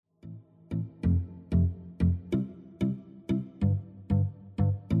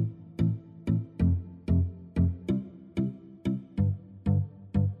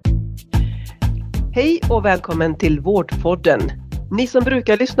Hej och välkommen till Vårdpodden. Ni som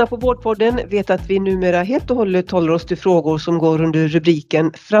brukar lyssna på Vårdpodden vet att vi numera helt och hållet håller oss till frågor som går under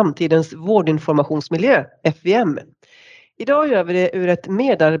rubriken Framtidens vårdinformationsmiljö, FVM. Idag gör vi det ur ett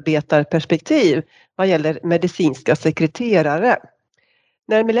medarbetarperspektiv vad gäller medicinska sekreterare.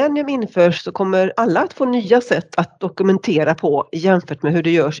 När millennium införs så kommer alla att få nya sätt att dokumentera på jämfört med hur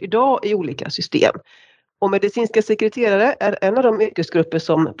det görs idag i olika system. Och medicinska sekreterare är en av de yrkesgrupper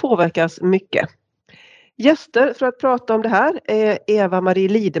som påverkas mycket. Gäster för att prata om det här är Eva-Marie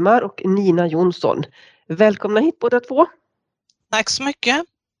Lidemar och Nina Jonsson. Välkomna hit båda två. Tack så mycket.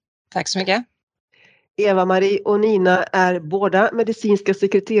 Tack så mycket. Eva-Marie och Nina är båda medicinska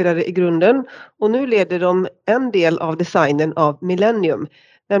sekreterare i grunden och nu leder de en del av designen av Millennium,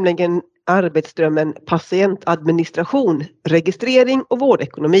 nämligen arbetsströmmen patientadministration, registrering och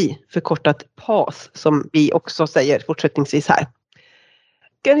vårdekonomi, förkortat PAS som vi också säger fortsättningsvis här.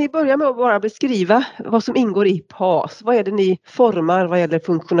 Kan ni börja med att bara beskriva vad som ingår i PAS? Vad är det ni formar vad gäller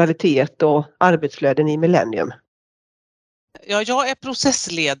funktionalitet och arbetsflöden i Millennium? Ja, jag är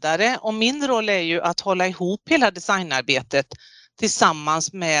processledare och min roll är ju att hålla ihop hela designarbetet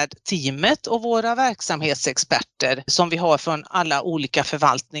tillsammans med teamet och våra verksamhetsexperter som vi har från alla olika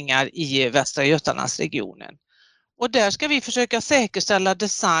förvaltningar i Västra Götalandsregionen. Och där ska vi försöka säkerställa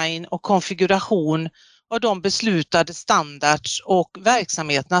design och konfiguration av de beslutade standards och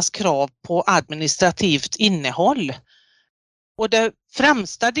verksamheternas krav på administrativt innehåll. Och de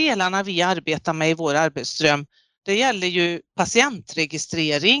främsta delarna vi arbetar med i vår arbetsström, det gäller ju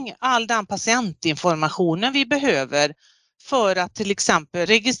patientregistrering, all den patientinformationen vi behöver för att till exempel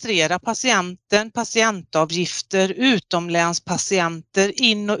registrera patienten, patientavgifter, utomlänspatienter,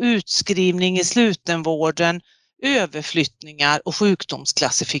 in- och utskrivning i slutenvården, överflyttningar och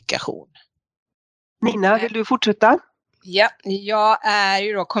sjukdomsklassifikation. Nina, vill du fortsätta? Ja, jag är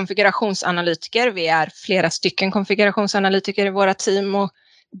ju då konfigurationsanalytiker. Vi är flera stycken konfigurationsanalytiker i våra team och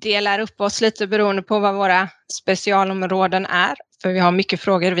delar upp oss lite beroende på vad våra specialområden är. För vi har mycket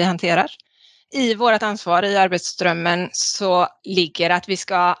frågor vi hanterar. I vårt ansvar i arbetsströmmen så ligger att vi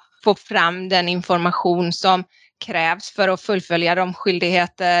ska få fram den information som krävs för att fullfölja de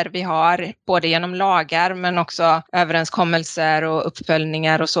skyldigheter vi har, både genom lagar men också överenskommelser och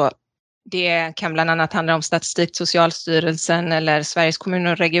uppföljningar och så. Det kan bland annat handla om statistik, Socialstyrelsen eller Sveriges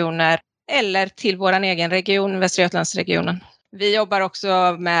kommuner och regioner eller till vår egen region, Västra Götalandsregionen. Vi jobbar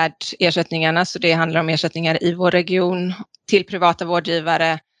också med ersättningarna, så det handlar om ersättningar i vår region till privata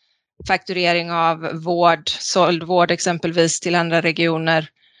vårdgivare, fakturering av vård, såld vård exempelvis till andra regioner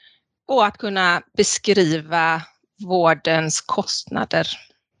och att kunna beskriva vårdens kostnader.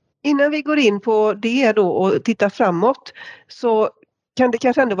 Innan vi går in på det då och tittar framåt så kan det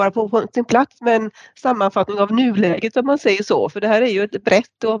kanske ändå vara på sin plats med en sammanfattning av nuläget om man säger så. För det här är ju ett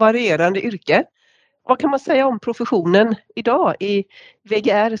brett och varierande yrke. Vad kan man säga om professionen idag i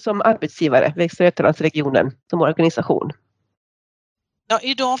VGR som arbetsgivare, Västra Götalandsregionen som organisation? Ja,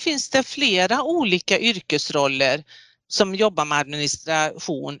 idag finns det flera olika yrkesroller som jobbar med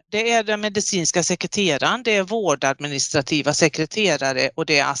administration. Det är den medicinska sekreteraren, det är vårdadministrativa sekreterare och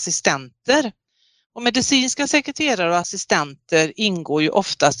det är assistenter. Och medicinska sekreterare och assistenter ingår ju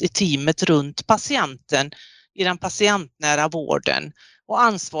oftast i teamet runt patienten i den patientnära vården och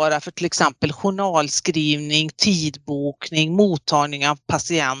ansvarar för till exempel journalskrivning, tidbokning, mottagning av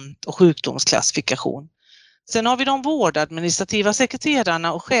patient och sjukdomsklassifikation. Sen har vi de vårdadministrativa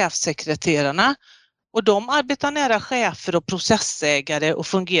sekreterarna och chefssekreterarna och de arbetar nära chefer och processägare och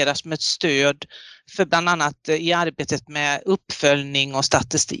fungerar som ett stöd för bland annat i arbetet med uppföljning och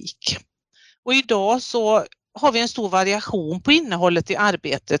statistik. Och idag så har vi en stor variation på innehållet i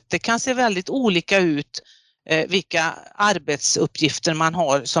arbetet. Det kan se väldigt olika ut vilka arbetsuppgifter man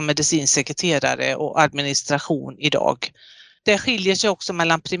har som medicinsk sekreterare och administration idag. Det skiljer sig också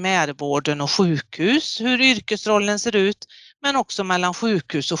mellan primärvården och sjukhus, hur yrkesrollen ser ut, men också mellan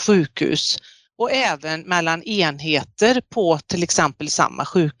sjukhus och sjukhus och även mellan enheter på till exempel samma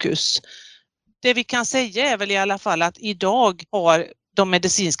sjukhus. Det vi kan säga är väl i alla fall att idag har de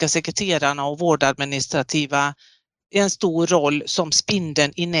medicinska sekreterarna och vårdadministrativa en stor roll som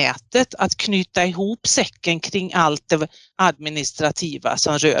spindeln i nätet att knyta ihop säcken kring allt det administrativa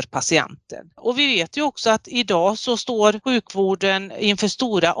som rör patienten. Och vi vet ju också att idag så står sjukvården inför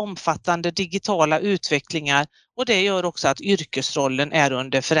stora omfattande digitala utvecklingar och det gör också att yrkesrollen är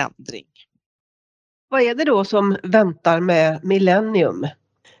under förändring. Vad är det då som väntar med Millennium?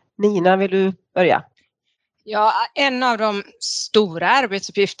 Nina, vill du börja? Ja, en av de stora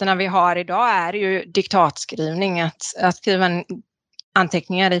arbetsuppgifterna vi har idag är ju diktatskrivning, att skriva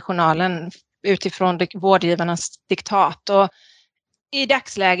anteckningar i journalen utifrån vårdgivarnas diktat. Och I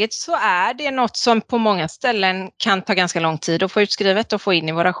dagsläget så är det något som på många ställen kan ta ganska lång tid att få utskrivet och få in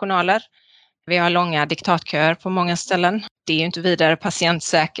i våra journaler. Vi har långa diktatköer på många ställen. Det är ju inte vidare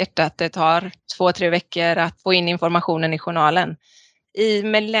patientsäkert att det tar 2-3 veckor att få in informationen i journalen. I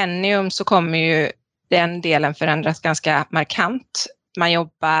Millennium så kommer ju den delen förändras ganska markant. Man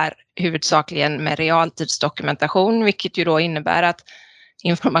jobbar huvudsakligen med realtidsdokumentation, vilket ju då innebär att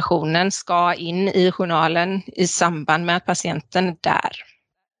informationen ska in i journalen i samband med att patienten är där.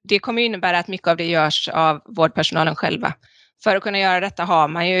 Det kommer innebära att mycket av det görs av vårdpersonalen själva. För att kunna göra detta har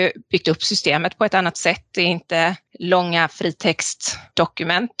man ju byggt upp systemet på ett annat sätt. Det är inte långa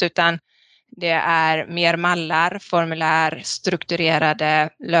fritextdokument utan det är mer mallar, formulär, strukturerade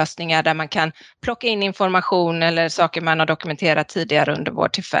lösningar där man kan plocka in information eller saker man har dokumenterat tidigare under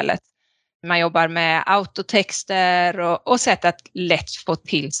vårdtillfället. Man jobbar med autotexter och sätt att lätt få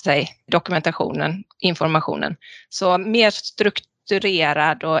till sig dokumentationen, informationen. Så mer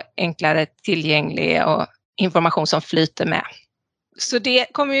strukturerad och enklare tillgänglig och information som flyter med. Så det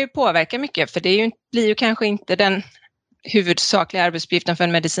kommer ju påverka mycket, för det blir ju kanske inte den huvudsakliga arbetsuppgiften för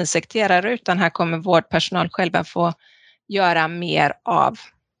en medicinsekreterare, utan här kommer vårdpersonal själva få göra mer av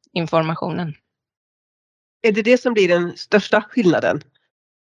informationen. Är det det som blir den största skillnaden?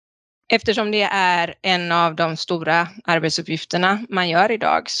 Eftersom det är en av de stora arbetsuppgifterna man gör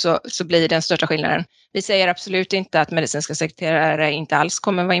idag så blir den största skillnaden. Vi säger absolut inte att medicinska sekreterare inte alls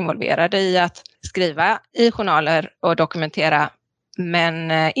kommer vara involverade i att skriva i journaler och dokumentera,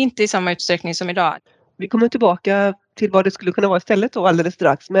 men inte i samma utsträckning som idag. Vi kommer tillbaka till vad det skulle kunna vara istället då alldeles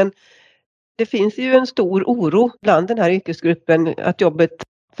strax, men det finns ju en stor oro bland den här yrkesgruppen att jobbet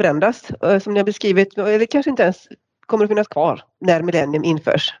förändras som ni har beskrivit, eller kanske inte ens kommer att finnas kvar när Millennium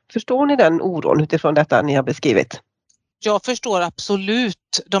införs. Förstår ni den oron utifrån detta ni har beskrivit? Jag förstår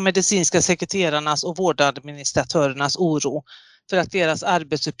absolut de medicinska sekreterarnas och vårdadministratörernas oro för att deras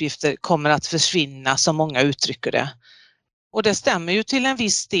arbetsuppgifter kommer att försvinna, som många uttrycker det. Och det stämmer ju till en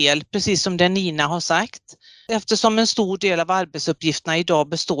viss del, precis som det Nina har sagt, eftersom en stor del av arbetsuppgifterna idag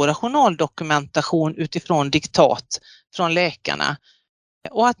består av journaldokumentation utifrån diktat från läkarna.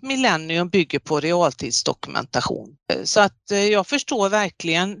 Och att Millennium bygger på realtidsdokumentation. Så att jag förstår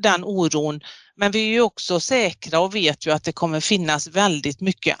verkligen den oron, men vi är ju också säkra och vet ju att det kommer finnas väldigt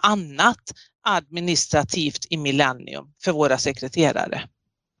mycket annat administrativt i Millennium för våra sekreterare.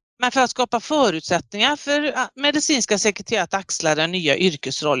 Men för att skapa förutsättningar för medicinska sekreterare att axla den nya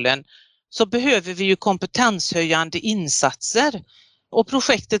yrkesrollen så behöver vi ju kompetenshöjande insatser. Och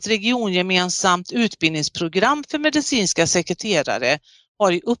projektet Regiongemensamt utbildningsprogram för medicinska sekreterare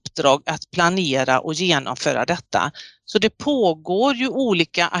har i uppdrag att planera och genomföra detta. Så det pågår ju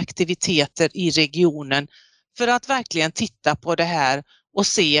olika aktiviteter i regionen för att verkligen titta på det här och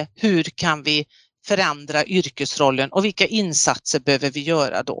se hur kan vi förändra yrkesrollen och vilka insatser behöver vi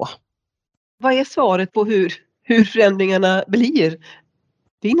göra då. Vad är svaret på hur förändringarna blir?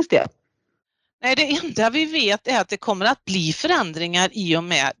 Finns det? Nej, det enda vi vet är att det kommer att bli förändringar i och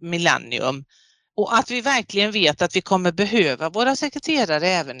med Millennium. Och att vi verkligen vet att vi kommer behöva våra sekreterare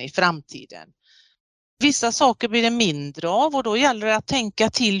även i framtiden. Vissa saker blir det mindre av och då gäller det att tänka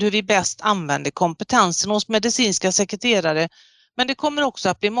till hur vi bäst använder kompetensen hos medicinska sekreterare. Men det kommer också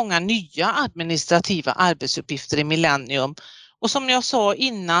att bli många nya administrativa arbetsuppgifter i Millennium. Och som jag sa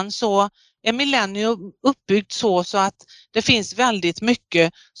innan så är Millennium uppbyggt så att det finns väldigt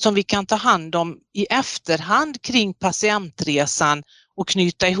mycket som vi kan ta hand om i efterhand kring patientresan och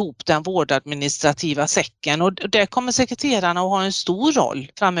knyta ihop den vårdadministrativa säcken. Och där kommer sekreterarna att ha en stor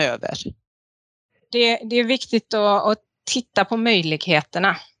roll framöver. Det är viktigt att titta på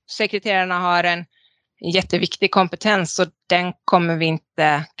möjligheterna. Sekreterarna har en jätteviktig kompetens och den kommer vi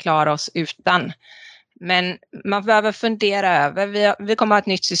inte klara oss utan. Men man behöver fundera över, vi kommer att ha ett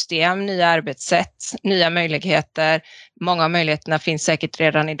nytt system, nya arbetssätt, nya möjligheter. Många av möjligheterna finns säkert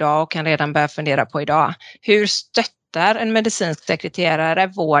redan idag och kan redan börja fundera på idag. Hur stöttar en medicinsk sekreterare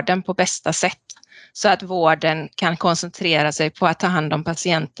vården på bästa sätt så att vården kan koncentrera sig på att ta hand om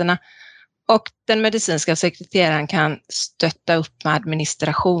patienterna? Och den medicinska sekreteraren kan stötta upp med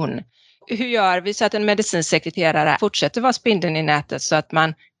administration. Hur gör vi så att en medicinsk sekreterare fortsätter vara spindeln i nätet så att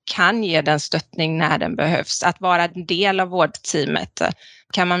man kan ge den stöttning när den behövs? Att vara en del av vårdteamet.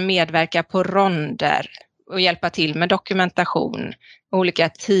 Kan man medverka på ronder och hjälpa till med dokumentation, olika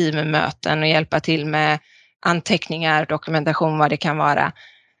teammöten och hjälpa till med anteckningar, dokumentation, vad det kan vara.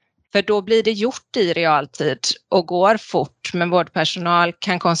 För då blir det gjort i realtid och går fort, men vårdpersonal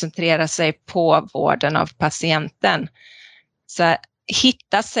kan koncentrera sig på vården av patienten. Så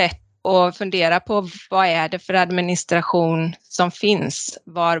hitta sätt och fundera på vad är det för administration som finns.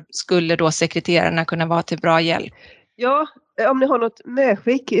 Var skulle då sekreterarna kunna vara till bra hjälp? Ja, om ni har något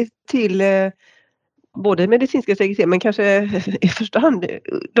medskick till både medicinska sekreterare men kanske i första hand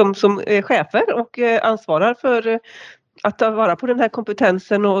de som är chefer och ansvarar för att ta vara på den här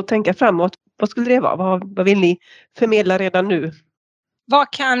kompetensen och tänka framåt. Vad skulle det vara? Vad vill ni förmedla redan nu?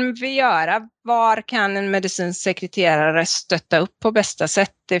 Vad kan vi göra? Var kan en medicinsk sekreterare stötta upp på bästa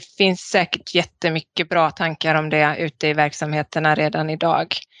sätt? Det finns säkert jättemycket bra tankar om det ute i verksamheterna redan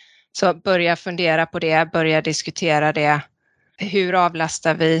idag. Så börja fundera på det, börja diskutera det. Hur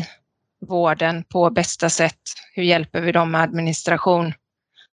avlastar vi vården på bästa sätt? Hur hjälper vi dem med administration?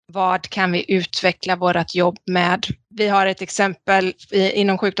 Vad kan vi utveckla vårt jobb med? Vi har ett exempel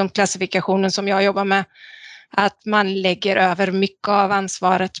inom sjukdomsklassifikationen som jag jobbar med. Att man lägger över mycket av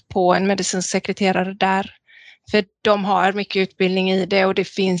ansvaret på en medicinsk sekreterare där. För de har mycket utbildning i det och det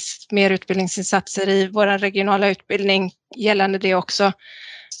finns mer utbildningsinsatser i vår regionala utbildning gällande det också.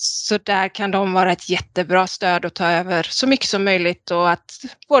 Så där kan de vara ett jättebra stöd att ta över så mycket som möjligt och att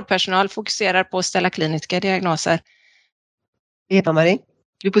vårdpersonal fokuserar på att ställa kliniska diagnoser. Eva-Marie,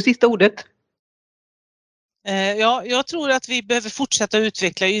 du på sista ordet. Ja, jag tror att vi behöver fortsätta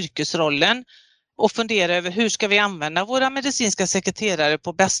utveckla yrkesrollen och fundera över hur ska vi använda våra medicinska sekreterare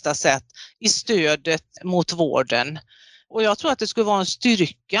på bästa sätt i stödet mot vården. Och jag tror att det skulle vara en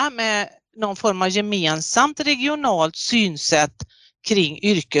styrka med någon form av gemensamt regionalt synsätt kring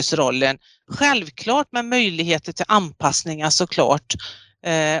yrkesrollen. Självklart med möjligheter till anpassningar såklart.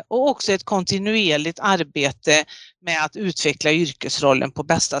 Och också ett kontinuerligt arbete med att utveckla yrkesrollen på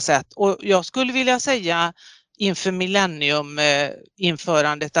bästa sätt. Och jag skulle vilja säga inför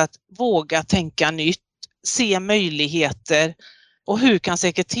millenniuminförandet att våga tänka nytt, se möjligheter och hur kan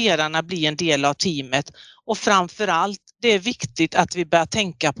sekreterarna bli en del av teamet. Och framförallt, det är viktigt att vi börjar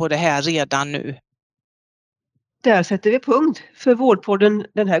tänka på det här redan nu. Där sätter vi punkt för Vårdpodden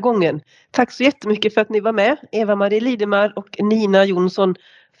den här gången. Tack så jättemycket för att ni var med. Eva-Marie Lidemar och Nina Jonsson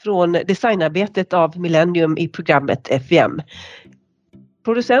från designarbetet av Millennium i programmet FVM.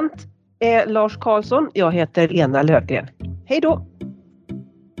 Producent är Lars Karlsson. Jag heter Lena Löfgren. Hej då!